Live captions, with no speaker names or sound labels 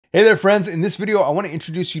Hey there, friends. In this video, I want to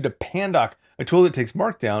introduce you to Pandoc, a tool that takes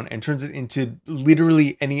Markdown and turns it into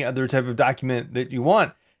literally any other type of document that you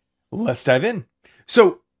want. Let's dive in.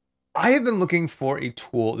 So I have been looking for a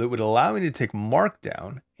tool that would allow me to take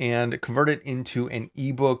Markdown and convert it into an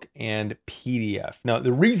ebook and PDF. Now,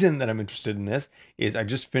 the reason that I'm interested in this is I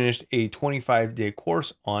just finished a 25-day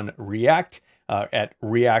course on React at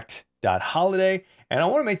react.holiday. And I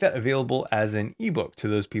want to make that available as an ebook to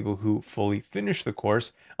those people who fully finish the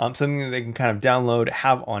course, something that they can kind of download,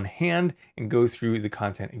 have on hand, and go through the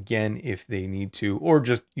content again if they need to, or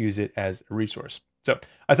just use it as a resource. So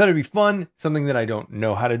I thought it'd be fun, something that I don't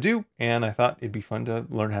know how to do, and I thought it'd be fun to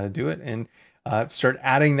learn how to do it and start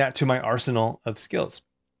adding that to my arsenal of skills.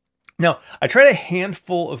 Now, I tried a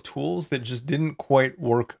handful of tools that just didn't quite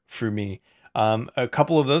work for me. A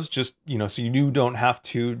couple of those just, so you don't have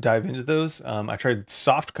to dive into those. I tried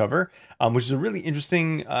Softcover, which is a really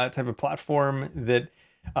interesting type of platform that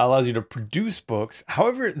allows you to produce books.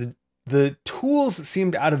 However, the tools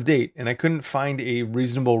seemed out of date and I couldn't find a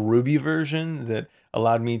reasonable Ruby version that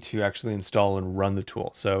allowed me to actually install and run the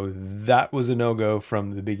tool. So that was a no-go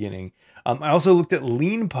from the beginning. I also looked at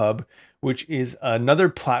ePub, which is another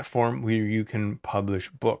platform where you can publish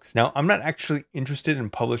books. Now, I'm not actually interested in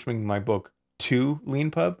publishing my book to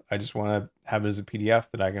ePub. I just want to have it as a PDF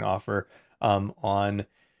that I can offer on one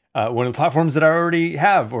of the platforms that I already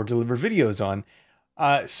have or deliver videos on.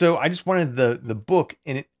 So I just wanted the book,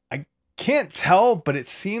 and I can't tell, but it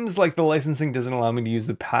seems like the licensing doesn't allow me to use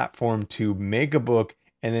the platform to make a book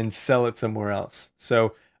and then sell it somewhere else.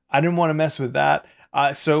 So I didn't want to mess with that.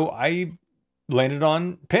 So I landed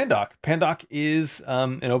on Pandoc. Pandoc is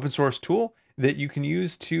an open source tool that you can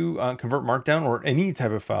use to convert Markdown or any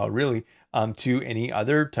type of file really to any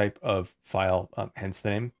other type of file, hence the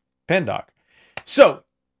name Pandoc. So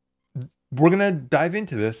we're going to dive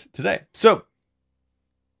into this today. So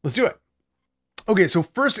let's do it. Okay, so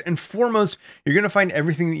first and foremost, you're going to find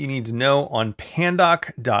everything that you need to know on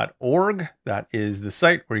pandoc.org. That is the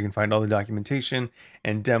site where you can find all the documentation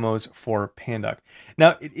and demos for Pandoc.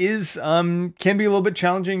 Now, it is can be a little bit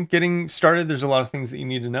challenging getting started. There's a lot of things that you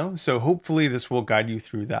need to know. So hopefully this will guide you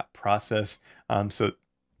through that process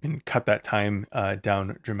and cut that time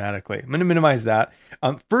down dramatically. I'm going to minimize that.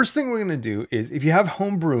 First thing we're going to do is if you have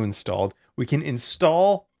Homebrew installed, we can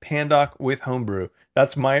install Pandoc with Homebrew.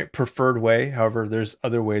 That's my preferred way. However, there's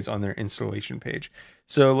other ways on their installation page.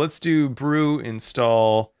 So let's do brew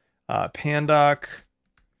install Pandoc.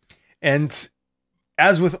 And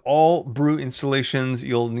as with all brew installations,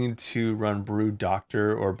 you'll need to run brew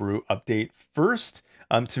doctor or brew update first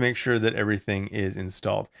to make sure that everything is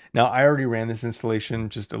installed. Now, I already ran this installation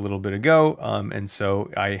just a little bit ago, and so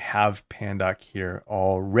I have Pandoc here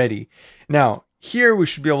already. Now, here we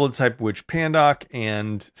should be able to type which Pandoc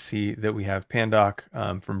and see that we have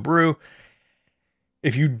Pandoc from brew.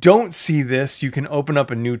 If you don't see this, you can open up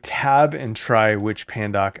a new tab and try which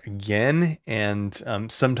Pandoc again. And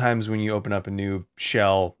sometimes when you open up a new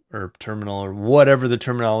shell or terminal or whatever the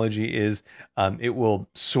terminology is, it will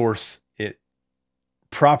source it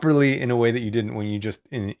properly in a way that you didn't when you just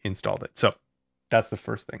installed it. So that's the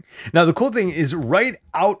first thing. Now, the cool thing is right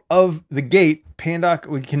out of the gate,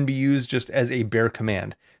 Pandoc can be used just as a bare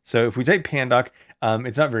command. So if we type Pandoc,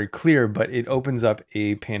 it's not very clear, but it opens up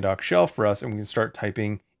a Pandoc shell for us and we can start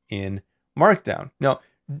typing in Markdown. Now,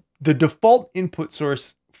 the default input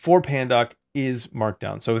source for Pandoc is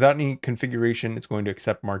Markdown. So without any configuration, it's going to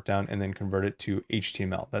accept Markdown and then convert it to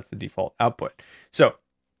HTML. That's the default output. So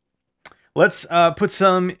let's put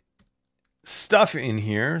some stuff in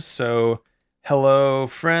here. So hello,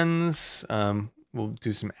 friends. We'll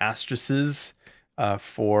do some asterisks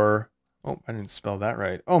for, oh, I didn't spell that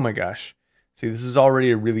right. Oh my gosh. See, this is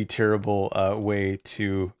already a really terrible way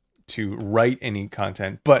to write any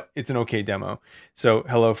content, but it's an okay demo. So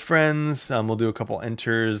hello, friends. We'll do a couple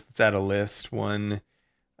enters. Let's add a list. 1,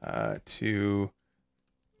 2,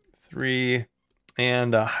 3,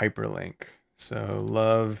 and a hyperlink. So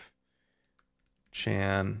love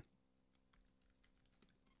chan.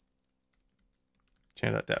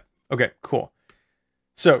 Chan.dev. Okay, cool.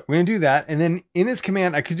 So we're going to do that. And then in this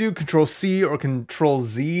command, I could do Control C or Control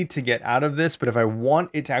Z to get out of this. But if I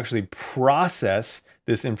want it to actually process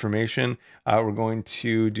this information, we're going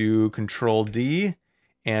to do Control D,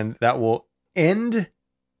 and that will end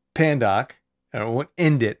Pandoc. It won't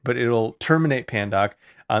end it, but it'll terminate Pandoc.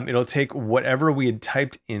 It'll take whatever we had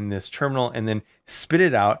typed in this terminal and then spit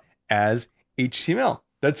it out as HTML.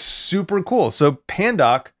 That's super cool. So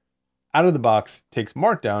Pandoc out of the box takes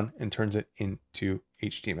Markdown and turns it into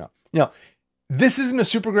HTML. Now, this isn't a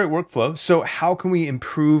super great workflow. So how can we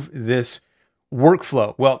improve this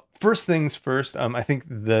workflow? Well, first things first, I think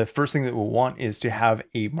the first thing that we'll want is to have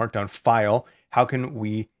a markdown file. How can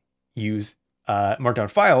we use markdown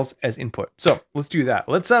files as input? So let's do that.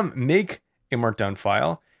 Let's make a markdown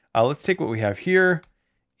file. Let's take what we have here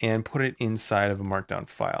and put it inside of a markdown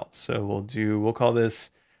file. So we'll call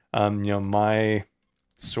this, my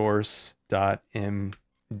source.md,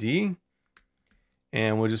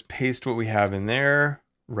 and we'll just paste what we have in there,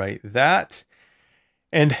 write that.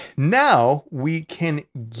 And now we can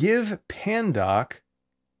give Pandoc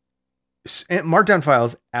markdown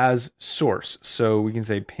files as source. So we can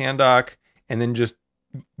say Pandoc and then just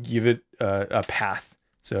give it a path.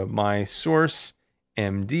 So my source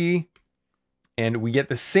MD, and we get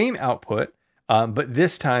the same output, but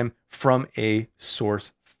this time from a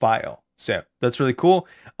source file. So that's really cool.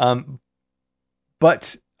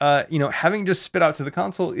 But having just spit out to the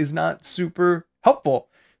console is not super helpful.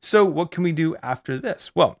 So what can we do after this?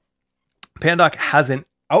 Well, Pandoc has an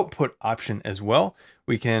output option as well.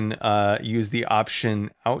 We can use the option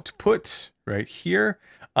output right here,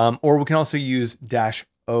 or we can also use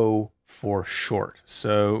 -o for short.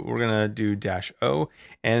 So we're gonna do -o,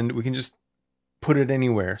 and we can just put it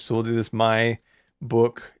anywhere. So we'll do this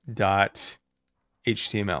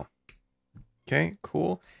mybook.html. Okay,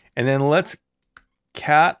 cool. And then let's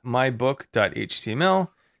cat mybook.html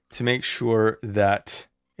to make sure that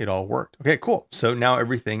it all worked. Okay, cool. So now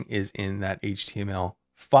everything is in that HTML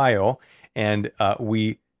file, and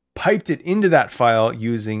we piped it into that file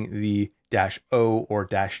using the -o or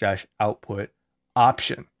 -- output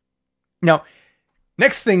option. Now,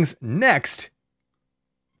 next,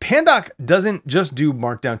 Pandoc doesn't just do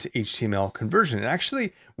markdown to HTML conversion. It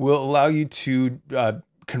actually will allow you to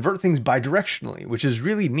convert things bidirectionally, which is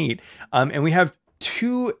really neat. And we have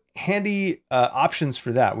two handy options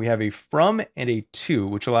for that. We have a from and a to,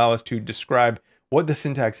 which allow us to describe what the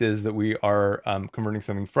syntax is that we are converting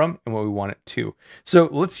something from and what we want it to. So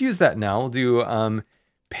let's use that now. We'll do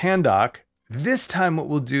Pandoc. This time what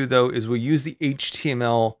we'll do though is we'll use the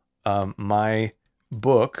HTML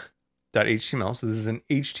mybook.html. So this is an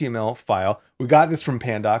HTML file. We got this from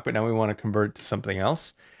Pandoc, but now we want to convert it to something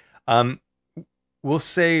else. We'll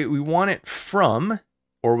say we want it from,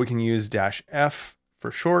 or we can use -f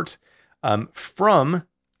for short, from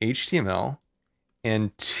HTML,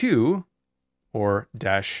 and to, or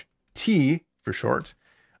 -t for short,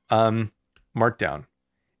 markdown.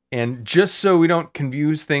 And just so we don't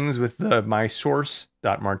confuse things with the my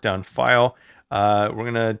source.markdown file,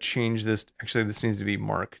 we're going to change this. Actually, this needs to be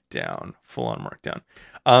markdown, full on markdown.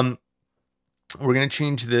 We're going to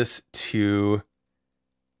change this to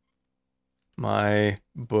my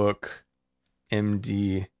book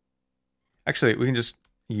MD. Actually, we can just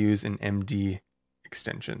use an MD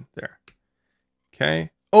extension there.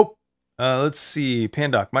 Okay. Oh, let's see.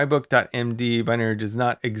 Pandoc, mybook.md binary does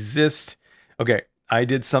not exist. Okay, I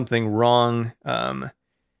did something wrong.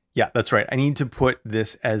 Yeah, that's right. I need to put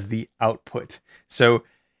this as the output. So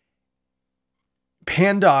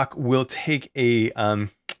Pandoc will take a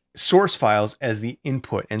source files as the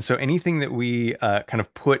input. And so anything that we kind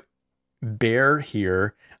of put bare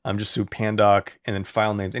here, just through Pandoc and then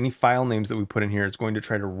file names, any file names that we put in here, it's going to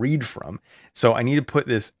try to read from. So I need to put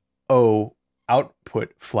this O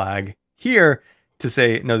output flag here to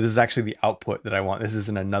say, no, this is actually the output that I want. This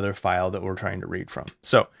isn't another file that we're trying to read from.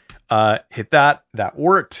 So hit that, that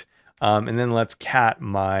worked. And then let's cat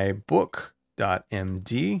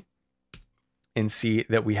mybook.md and see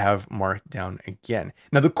that we have markdown again.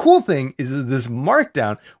 Now, the cool thing is that this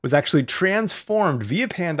markdown was actually transformed via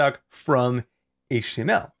Pandoc from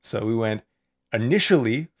HTML. So we went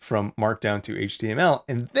initially from markdown to HTML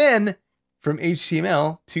and then from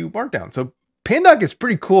HTML to markdown. So Pandoc is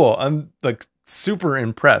pretty cool. I'm like super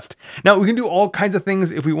impressed. Now we can do all kinds of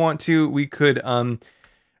things if we want to. We could,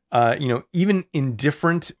 even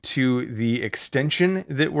indifferent to the extension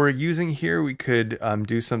that we're using here, we could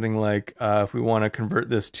do something like if we want to convert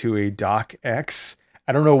this to a docx.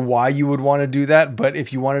 I don't know why you would want to do that, but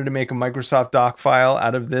if you wanted to make a Microsoft doc file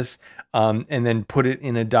out of this and then put it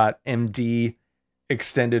in a .md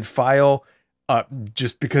extended file,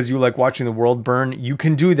 just because you like watching the world burn, you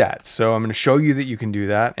can do that. So I'm going to show you that you can do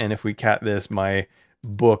that. And if we cat this my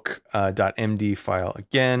book.md file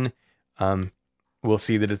again, we'll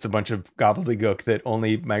see that it's a bunch of gobbledygook that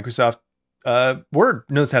only Microsoft Word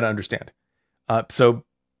knows how to understand. So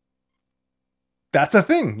that's a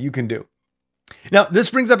thing you can do. Now, this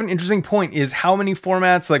brings up an interesting point, is how many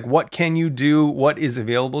formats, like what can you do? What is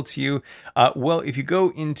available to you? Well, if you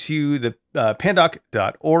go into the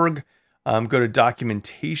pandoc.org, go to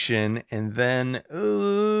documentation, and then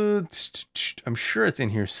I'm sure it's in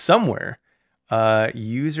here somewhere,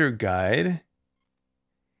 user guide.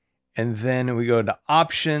 And then we go to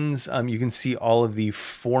options. You can see all of the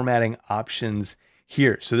formatting options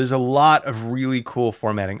here. So there's a lot of really cool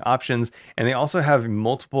formatting options, and they also have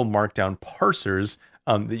multiple markdown parsers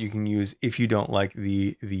that you can use if you don't like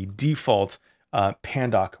the default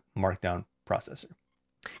Pandoc markdown processor.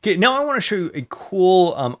 Okay, now I want to show you a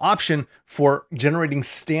cool option for generating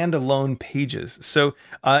standalone pages. So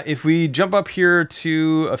if we jump up here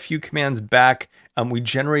to a few commands back, we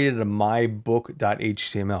generated a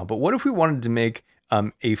mybook.html. But what if we wanted to make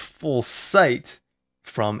a full site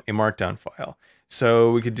from a markdown file?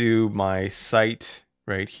 So we could do my site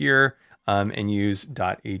right here and use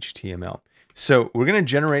 .html. So we're going to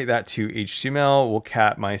generate that to HTML. We'll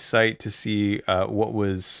cat my site to see what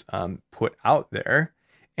was put out there.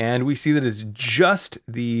 And we see that it's just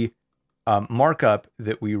the markup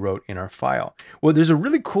that we wrote in our file. Well, there's a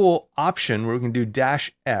really cool option where we can do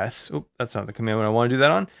 -s. Oh, that's not the command I want to do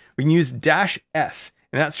that on. We can use -s,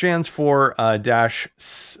 and that stands for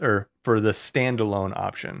for the standalone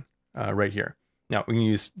option right here. Now we can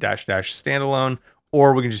use --standalone,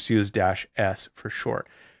 or we can just use -s for short.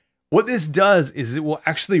 What this does is it will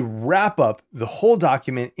actually wrap up the whole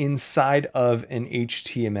document inside of an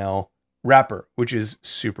HTML wrapper, which is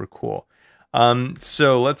super cool.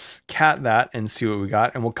 So let's cat that and see what we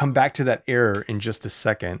got, and we'll come back to that error in just a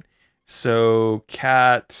second. So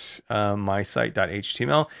cat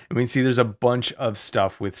mysite.html, and we can see there's a bunch of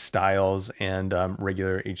stuff with styles and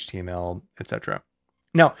regular HTML, etc.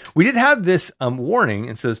 Now, we did have this warning.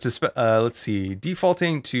 It says let's see,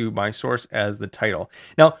 defaulting to my source as the title.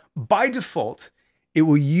 Now, by default, it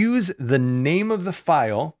will use the name of the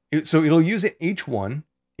file. So it'll use an H1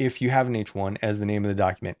 if you have an H1 as the name of the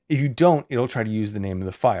document. If you don't, it'll try to use the name of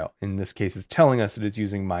the file. In this case, it's telling us that it's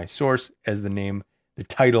using my source as the name, the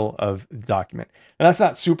title of the document. And that's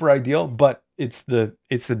not super ideal, but it's the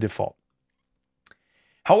default.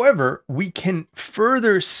 However, we can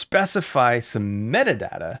further specify some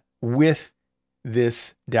metadata with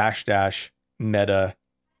this --meta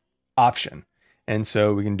option. And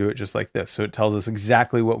so we can do it just like this. So it tells us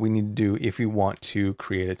exactly what we need to do if we want to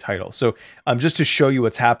create a title. So just to show you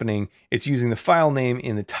what's happening, it's using the file name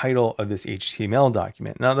in the title of this HTML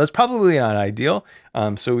document. Now that's probably not ideal.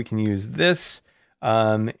 So we can use this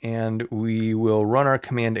and we will run our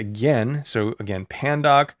command again. So again,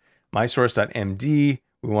 pandoc, mysource.md.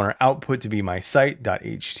 We want our output to be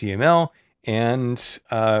mysite.html, and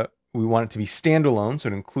we want it to be standalone, so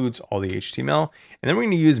it includes all the HTML. And then we're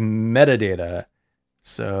going to use metadata.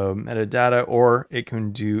 So metadata, or it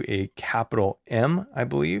can do a capital M, I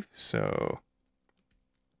believe. So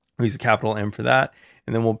we'll use a capital M for that.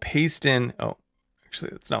 And then we'll paste in, oh,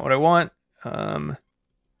 actually, that's not what I want.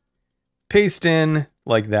 Paste in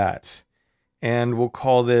like that. And we'll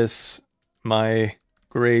call this my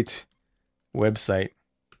great website.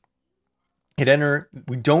 Hit enter.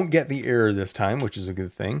 We don't get the error this time, which is a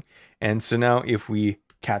good thing. And so now if we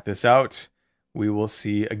cat this out, we will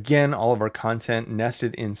see again all of our content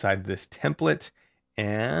nested inside this template.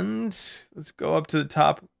 And let's go up to the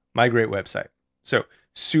top, my great website. So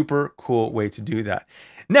super cool way to do that.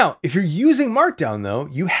 Now, if you're using Markdown though,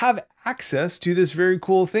 you have access to this very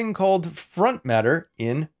cool thing called frontmatter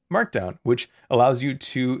in Markdown, which allows you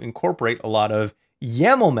to incorporate a lot of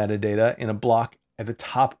YAML metadata in a block at the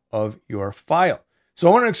top of your file. So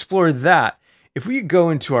I want to explore that. If we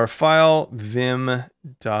go into our file, vim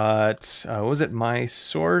dot, was it my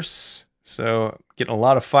source? So getting a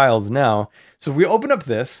lot of files now. So if we open up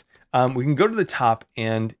this, we can go to the top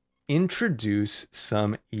and introduce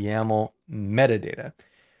some YAML metadata.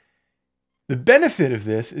 The benefit of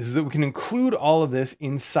this is that we can include all of this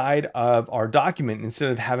inside of our document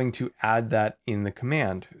instead of having to add that in the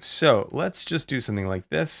command. So let's just do something like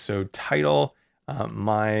this. So title,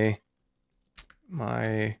 my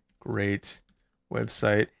great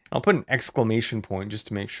website. I'll put an exclamation point just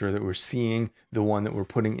to make sure that we're seeing the one that we're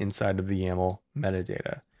putting inside of the YAML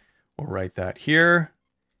metadata. We'll write that here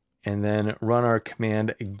and then run our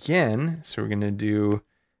command again. So we're going to do,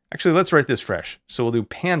 actually, let's write this fresh. So we'll do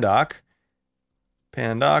pandoc,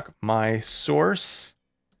 my source.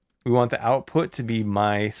 We want the output to be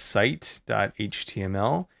my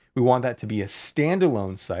site.html. We want that to be a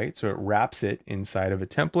standalone site, so it wraps it inside of a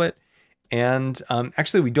template. And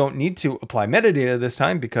actually, we don't need to apply metadata this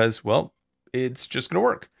time because, well, it's just going to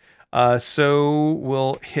work. So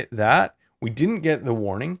we'll hit that. We didn't get the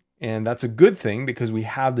warning, and that's a good thing because we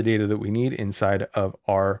have the data that we need inside of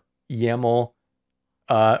our YAML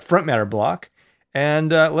frontmatter block.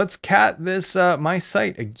 And let's cat this my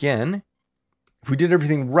site again. If we did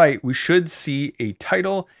everything right, we should see a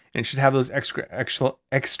title, and it should have those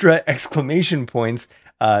extra exclamation points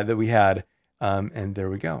that we had. And there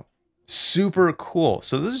we go. super cool.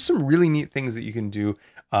 So those are some really neat things that you can do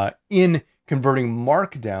in converting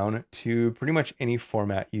Markdown to pretty much any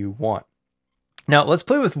format you want. Now let's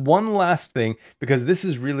play with one last thing, because this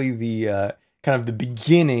is really the kind of the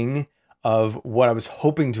beginning of what I was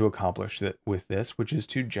hoping to accomplish with this, which is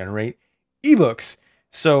to generate ebooks.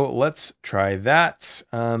 So let's try that. So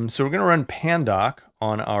we're going to run Pandoc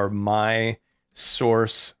on our my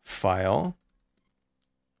source file.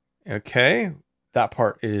 Okay, that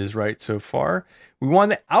part is right so far. We want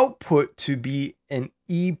the output to be an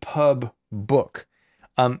ePub book.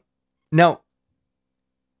 Now,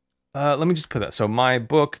 let me just put that. So my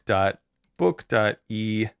book.epub.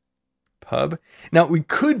 Now we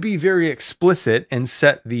could be very explicit and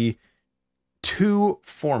set the to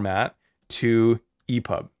format to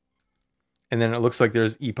ePub. And then it looks like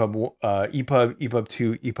there's ePub, ePub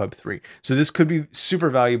 2, ePub 3. So this could be super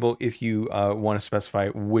valuable if you want to specify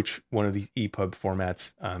which one of these ePub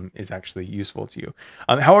formats is actually useful to you.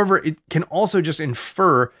 However, it can also just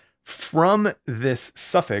infer from this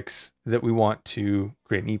suffix that we want to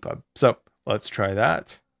create an ePub. So let's try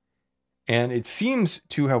that. And it seems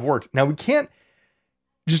to have worked. Now we can't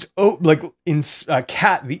just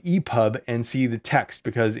cat the ePub and see the text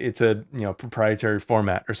because it's a proprietary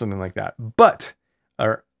format or something like that. But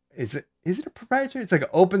is it a proprietary? It's like an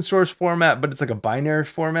open source format, but it's like a binary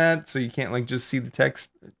format, so you can't like just see the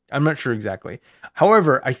text. I'm not sure exactly.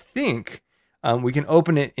 However, I think we can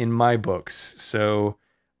open it in my books, so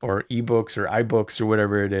or ebooks or iBooks or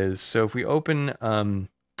whatever it is. So if we open let's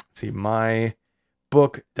see, my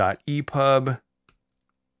book.epub,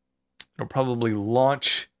 it'll probably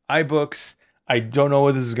launch iBooks. I don't know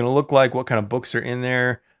what this is going to look like, what kind of books are in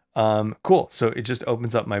there. Cool. So it just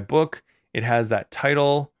opens up my book. It has that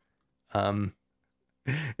title.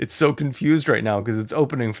 It's so confused right now because it's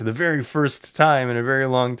opening for the very first time in a very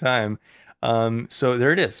long time. So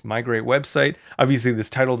there it is, my great website. Obviously this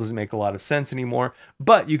title doesn't make a lot of sense anymore,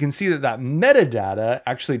 but you can see that that metadata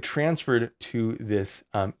actually transferred to this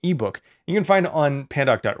ebook. You can find on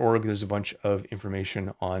pandoc.org, there's a bunch of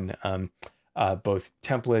information on both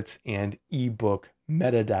templates and ebook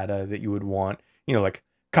metadata that you would want, like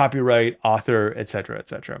copyright, author, etc.,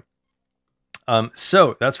 etc.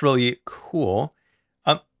 So that's really cool.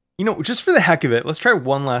 Just for the heck of it, let's try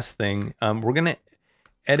one last thing. We're going to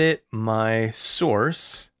edit my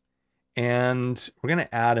source and we're going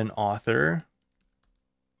to add an author,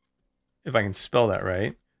 if I can spell that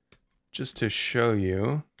right, just to show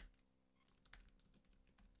you.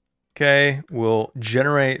 Okay, we'll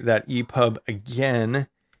generate that ePub again,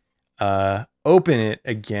 open it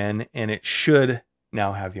again, and it should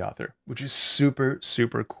now have the author, which is super,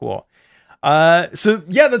 super cool. So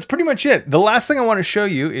yeah, that's pretty much it. The last thing I want to show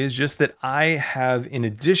you is just that I have, in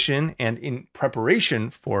addition and in preparation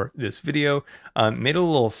for this video, made a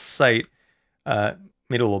little site, made a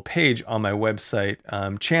little page on my website,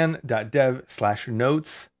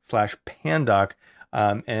 chan.dev/notes/pandoc.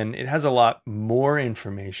 And it has a lot more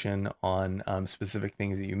information on specific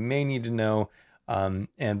things that you may need to know,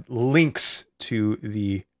 and links to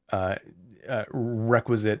the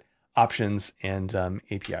requisite options and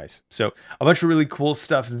APIs. So a bunch of really cool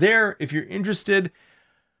stuff there if you're interested.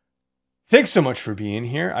 Thanks so much for being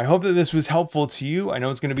here. I hope that this was helpful to you. I know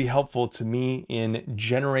it's going to be helpful to me in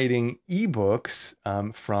generating ebooks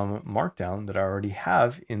from Markdown that I already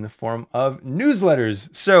have in the form of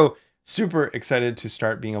newsletters. So super excited to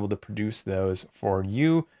start being able to produce those for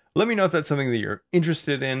you. Let me know if that's something that you're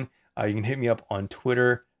interested in. You can hit me up on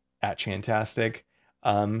Twitter @Chantastic.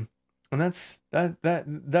 And that's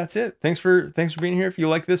it. Thanks for being here. If you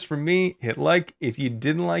like this from me, hit like. If you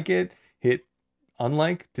didn't like it, hit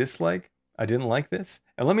unlike, dislike. I didn't like this.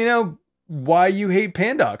 And let me know why you hate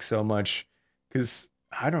Pandoc so much, because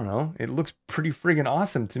I don't know. It looks pretty friggin'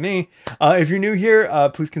 awesome to me. If you're new here,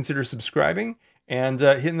 please consider subscribing and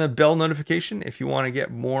hitting the bell notification if you want to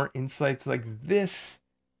get more insights like this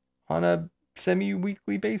on a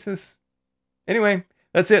semi-weekly basis. Anyway,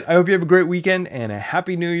 that's it. I hope you have a great weekend and a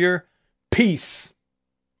happy new year. Peace.